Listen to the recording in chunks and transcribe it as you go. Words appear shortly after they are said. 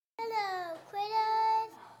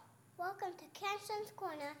welcome to Canson's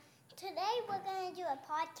Corner. Today we're going to do a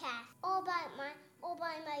podcast all by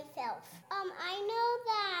myself. I know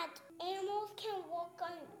that animals can walk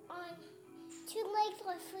on 2 legs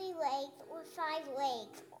or 3 legs or 5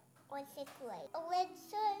 legs or 6 legs. A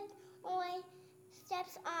lizard only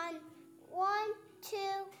steps on 1, 2,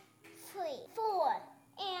 3, 4.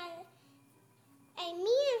 And a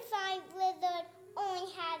medium-sized lizard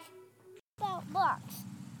only has 12 blocks.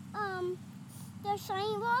 There's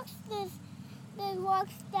shiny rocks, there's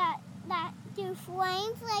rocks that do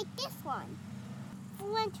flames like this one.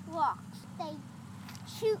 Flint rocks. They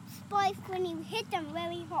shoot sparks when you hit them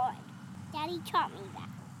really hard. Daddy taught me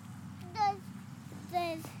that.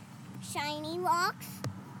 There's shiny rocks.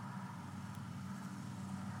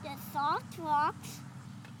 There's soft rocks.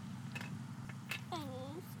 And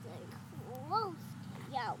it's close.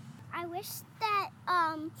 Yo. I wish that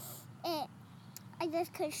I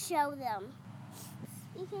just could show them.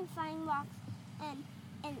 You can find rocks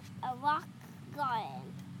in a rock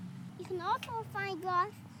garden. You can also find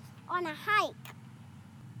rocks on a hike.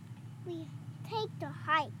 We take the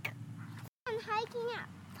hike. I'm hiking at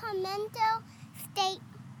Pimento State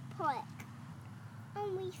Park,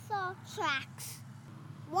 and we saw tracks.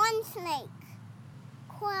 One snake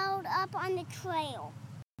crawled up on the trail.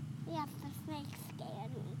 Yes, the snake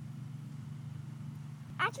scared me.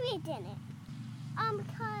 Actually, it didn't.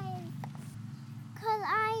 Because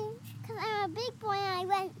I'm a big boy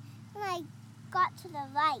and I got to the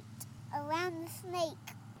right around the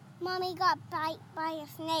snake. Mommy got bit by a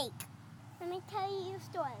snake. Let me tell you a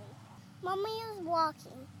story. Mommy was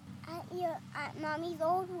walking at Mommy's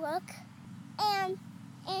old work and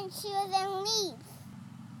she was in leaves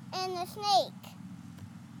and the snake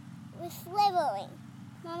was slithering.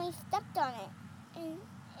 Mommy stepped on it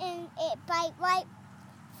and it bit right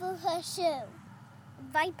through her shoe. A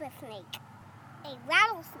viper snake, a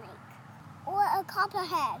rattlesnake, or a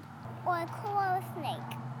copperhead, or a coral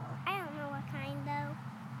snake. I don't know what kind though.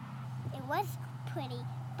 It was pretty,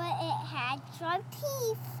 but it had sharp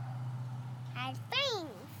teeth, had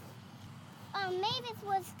fangs. Mavis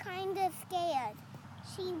was kind of scared.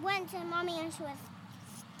 She went to Mommy and she was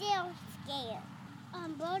still scared.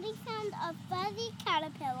 Brody found a fuzzy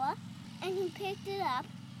caterpillar and he picked it up,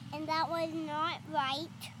 and that was not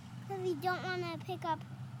right. Because we don't want to pick up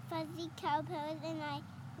fuzzy caterpillars, and I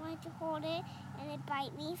wanted to hold it and it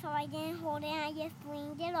bite me, so I didn't hold it and I just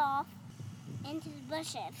flinged it off into the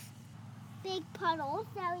bushes. Big puddles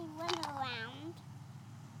that we went around.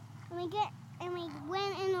 And we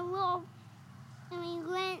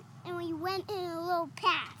went in a little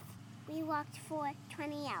path. We walked for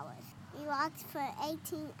 20 hours. We walked for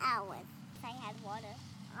 18 hours. I had water.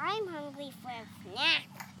 I'm hungry for a snack.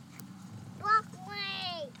 Walk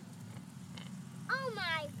away! Oh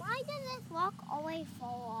my, why does this rock always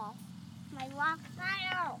fall off? My rock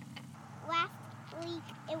fell. Last week,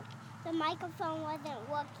 the microphone wasn't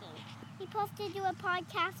working. We're supposed to do a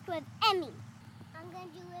podcast with Emmy. I'm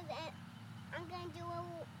gonna do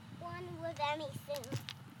one with Emmy soon.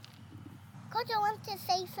 Kolter wants to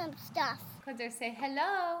say some stuff. Kolter, say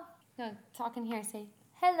hello. No, talk in here. Say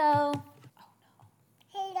hello.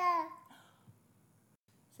 Oh no. Hello.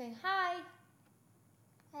 Say hi.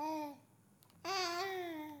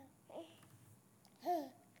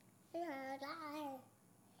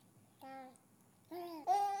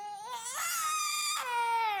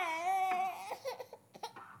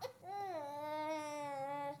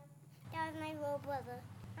 That was my little brother.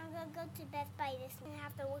 I'm gonna go to Best Buy this week and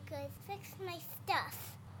have to work and fix my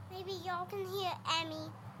stuff. Maybe y'all can hear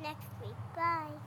Emmy next week. Bye.